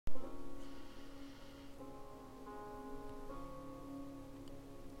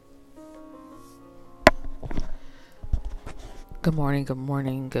Good morning,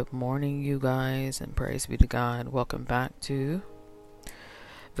 good morning, you guys, and praise be to God. Welcome back to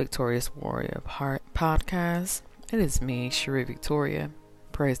Victorious Warrior Podcast. It is me, Cherie Victoria.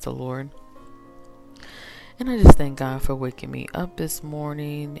 Praise the Lord. And I just thank God for waking me up this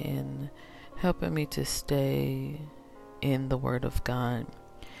morning and helping me to stay in the Word of God.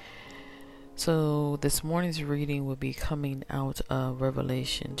 So this morning's reading will be coming out of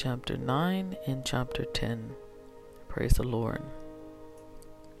Revelation chapter 9 and chapter 10. Praise the Lord.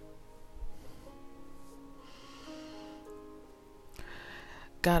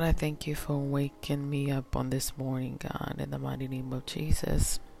 God, I thank you for waking me up on this morning, God, in the mighty name of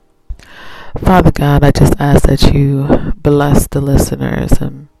Jesus. Father God, I just ask that you bless the listeners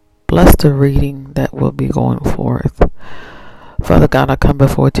and bless the reading that will be going forth. Father God, I come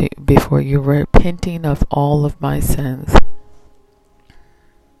before you repenting of all of my sins.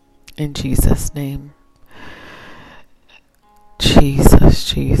 In Jesus' name.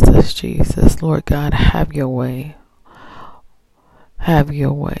 Jesus. Lord God, have your way. Have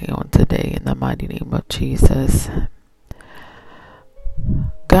your way on today in the mighty name of Jesus.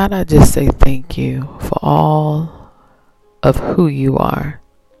 God, I just say thank you for all of who you are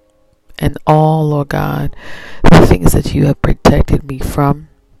and all, Lord God, the things that you have protected me from.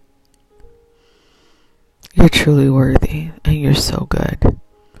 You're truly worthy and you're so good.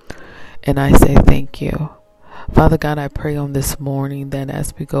 And I say thank you. Father God, I pray on this morning that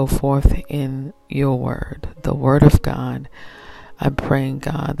as we go forth in your word, the word of God, I'm praying,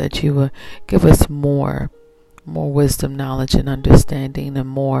 God, that you will give us more wisdom, knowledge, and understanding, and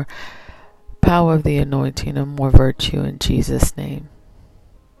more power of the anointing, and more virtue in Jesus' name.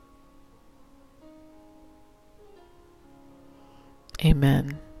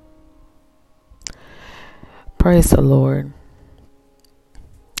 Amen. Praise the Lord.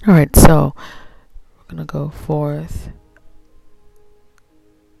 All right, so we're going to go forth.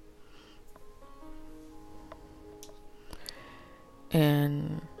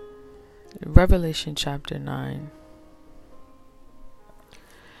 And Revelation chapter 9,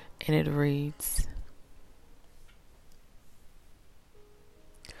 and it reads,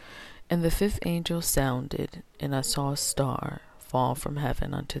 And the fifth angel sounded, and I saw a star fall from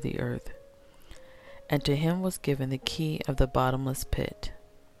heaven unto the earth, and to him was given the key of the bottomless pit.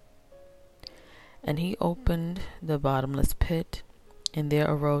 And he opened the bottomless pit, and there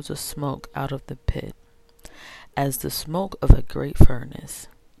arose a smoke out of the pit, as the smoke of a great furnace.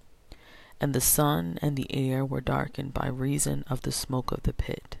 And the sun and the air were darkened by reason of the smoke of the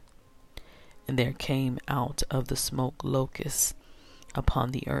pit. And there came out of the smoke locusts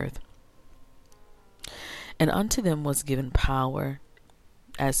upon the earth. And unto them was given power,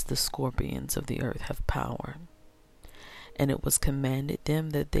 as the scorpions of the earth have power. And it was commanded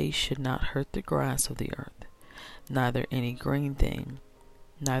them that they should not hurt the grass of the earth, neither any green thing,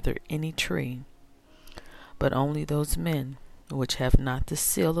 neither any tree, but only those men which have not the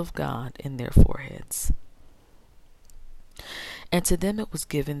seal of God in their foreheads. And to them it was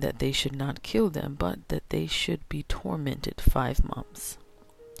given that they should not kill them, but that they should be tormented 5 months.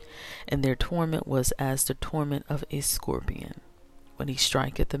 And their torment was as the torment of a scorpion, when he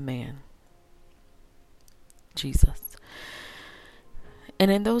striketh a man. Jesus. And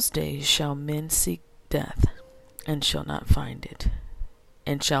in those days shall men seek death, and shall not find it,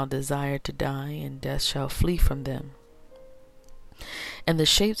 and shall desire to die, and death shall flee from them. And the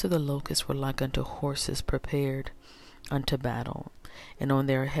shapes of the locusts were like unto horses prepared unto battle, and on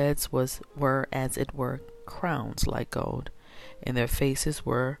their heads were as it were crowns like gold, and their faces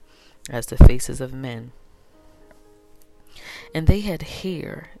were as the faces of men. And they had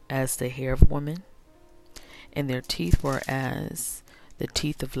hair as the hair of women, and their teeth were as the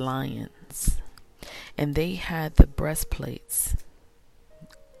teeth of lions. And they had breastplates,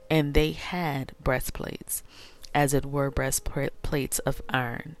 as it were breastplates of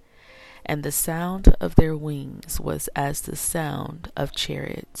iron. And the sound of their wings was as the sound of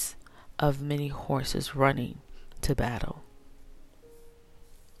chariots of many horses running to battle.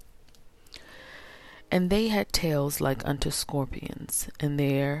 And they had tails like unto scorpions, and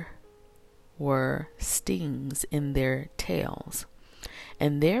there were stings in their tails,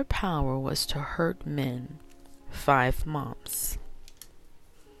 and their power was to hurt men 5 months.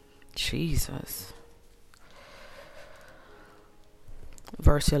 Jesus.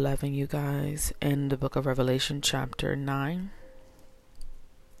 Verse 11, you guys, in the book of Revelation chapter 9.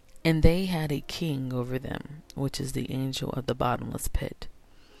 And they had a king over them, which is the angel of the bottomless pit,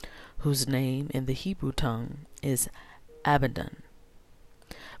 whose name in the Hebrew tongue is Abaddon,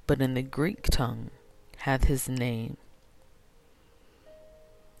 but in the Greek tongue hath his name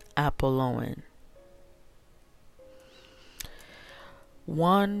Apollyon.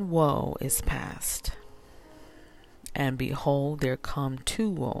 One woe is past, and behold, there come two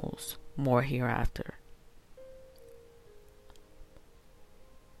woes more hereafter.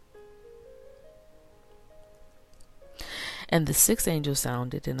 And the sixth angel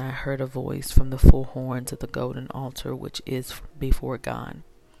sounded, and I heard a voice from the four horns of the golden altar which is before God,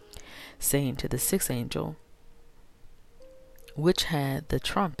 saying to the sixth angel, which had the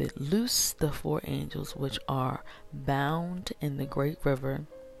trumpet, loose the four angels which are bound in the great river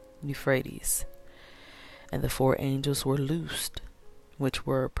Euphrates. And the four angels were loosed, which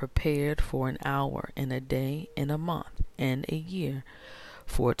were prepared for an hour, and a day, and a month, and a year,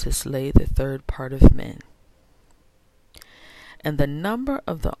 for to slay the third part of men. And the number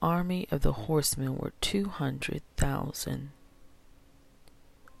of the army of the horsemen were 200,000.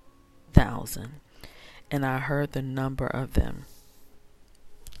 And I heard the number of them.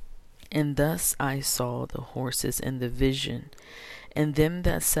 And thus I saw the horses in the vision, and them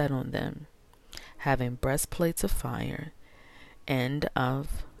that sat on them, having breastplates of fire, and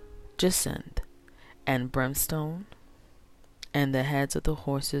of jacinth, and brimstone, and the heads of the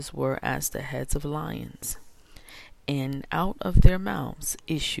horses were as the heads of lions. And out of their mouths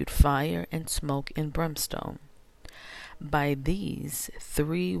issued fire and smoke and brimstone. By these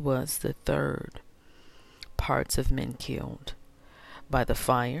three was the third parts of men killed, by the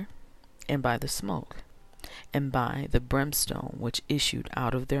fire, and by the smoke, and by the brimstone which issued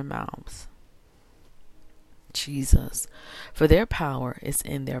out of their mouths. Jesus, for their power is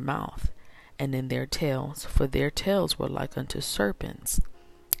in their mouth, and in their tails, for their tails were like unto serpents,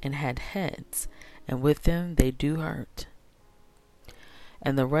 and had heads, and with them they do hurt.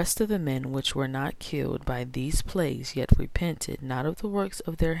 And the rest of the men which were not killed by these plagues yet repented not of the works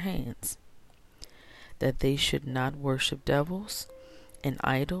of their hands, that they should not worship devils, and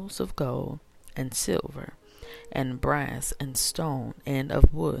idols of gold, and silver, and brass, and stone, and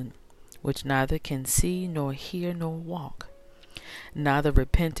of wood, which neither can see, nor hear, nor walk. Neither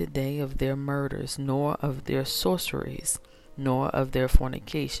repented they of their murders, nor of their sorceries, nor of their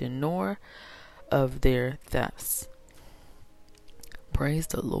fornication, nor of their thefts. Praise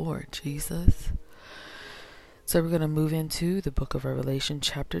the Lord Jesus. So we're going to move into the book of Revelation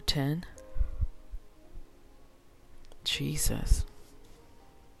chapter 10. Jesus.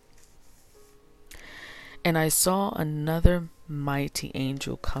 And I saw another mighty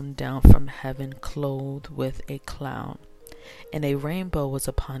angel come down from heaven, clothed with a cloud, and a rainbow was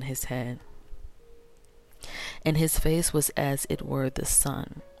upon his head. And his face was as it were the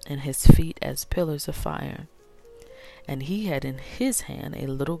sun, and his feet as pillars of fire. And he had in his hand a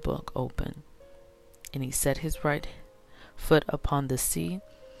little book open. And he set his right foot upon the sea,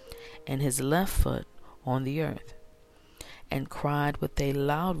 and his left foot on the earth, and cried with a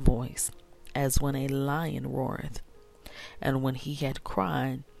loud voice, as when a lion roareth. And when he had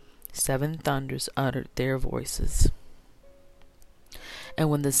cried, 7 thunders uttered their voices. And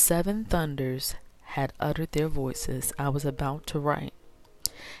when the 7 thunders had uttered their voices, I was about to write.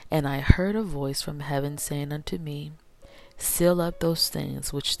 And I heard a voice from heaven saying unto me, Seal up those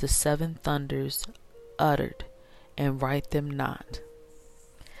things which the 7 thunders uttered, and write them not.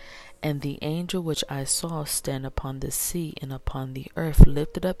 And the angel which I saw stand upon the sea and upon the earth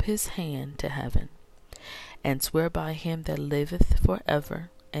lifted up his hand to heaven, and sware by him that liveth for ever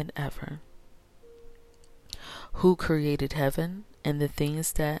and ever, who created heaven and the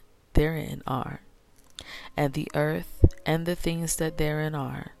things that therein are, and the earth and the things that therein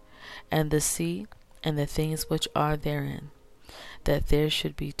are, and the sea and the things which are therein, that there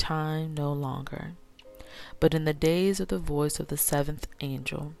should be time no longer. But in the days of the voice of the 7th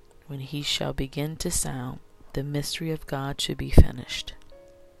angel, when he shall begin to sound, the mystery of God should be finished,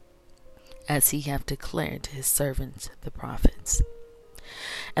 as he hath declared to his servants the prophets.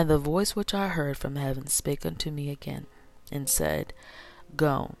 And the voice which I heard from heaven spake unto me again, and said,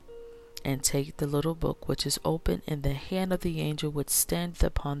 Go, and take the little book which is open in the hand of the angel which standeth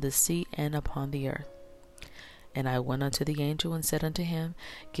upon the sea and upon the earth. And I went unto the angel and said unto him,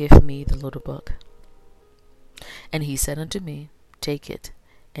 Give me the little book. And he said unto me, Take it,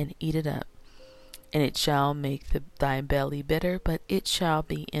 and eat it up, and it shall make thy belly bitter, but it shall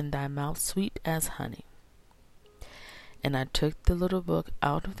be in thy mouth sweet as honey. And I took the little book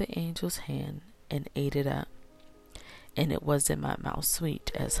out of the angel's hand, and ate it up, and it was in my mouth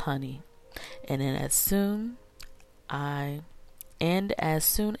sweet as honey. And as soon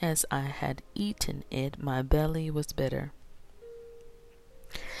as I had eaten it, my belly was bitter.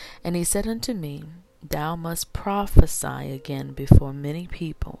 And he said unto me, Thou must prophesy again before many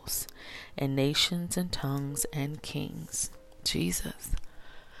peoples, and nations, and tongues, and kings. Jesus.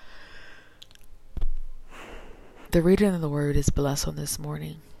 The reading of the word is blessed on this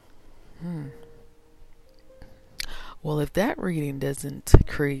morning. Well, if that reading doesn't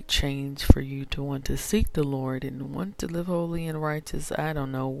create change for you to want to seek the Lord and want to live holy and righteous, I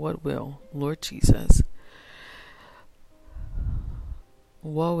don't know what will. Lord Jesus.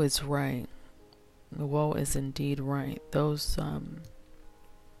 Woe is right. Woe is indeed right. Those,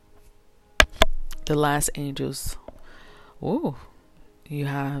 the last angels, you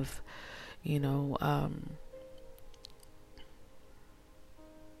have,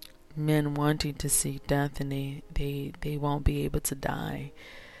 men wanting to seek death, and they won't be able to die.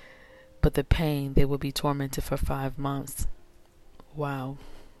 But the pain, they will be tormented for 5 months. Wow.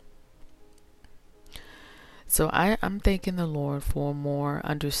 So I'm thanking the Lord for more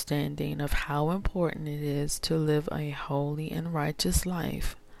understanding of how important it is to live a holy and righteous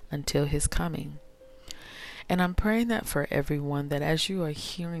life until His coming. And I'm praying that for everyone, that as you are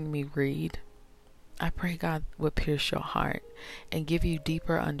hearing me read, I pray God will pierce your heart and give you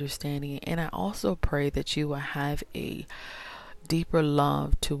deeper understanding. And I also pray that you will have a deeper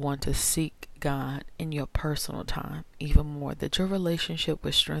love to want to seek God in your personal time even more, that your relationship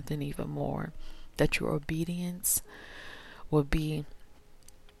will strengthen even more, that your obedience will be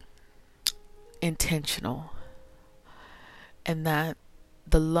intentional, and that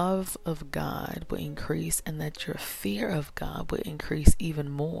the love of God will increase, and that your fear of God will increase even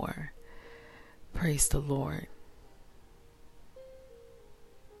more. Praise the Lord.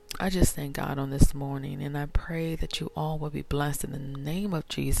 I just thank God on this morning, and I pray that you all will be blessed in the name of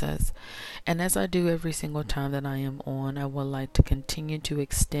Jesus. And as I do every single time that I am on, I would like to continue to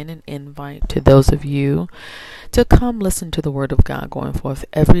extend an invite to those of you to come listen to the Word of God going forth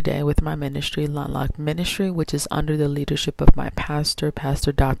every day with my ministry, Lock Ministry, which is under the leadership of my pastor,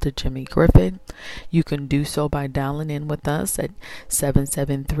 Pastor Dr. Jimmy Griffin. You can do so by dialing in with us at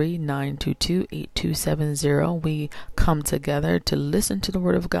 773-922-8270. We come together to listen to the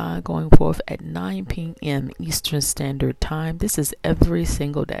Word of God going forth at 9 p.m. Eastern Standard Time. This is every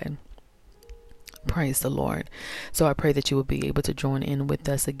single day. Praise the Lord. So I pray that you will be able to join in with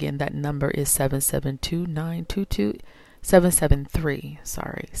us. Again, that number is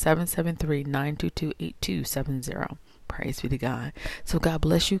 773-922-8270. Praise be to God. So God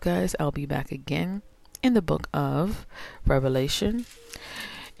bless you guys. I'll be back again in the book of Revelation,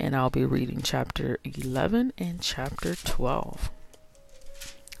 and I'll be reading chapter 11 and chapter 12.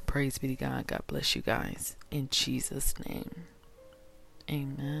 Praise be to God. God bless you guys. In Jesus' name.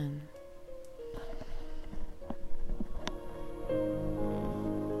 Amen.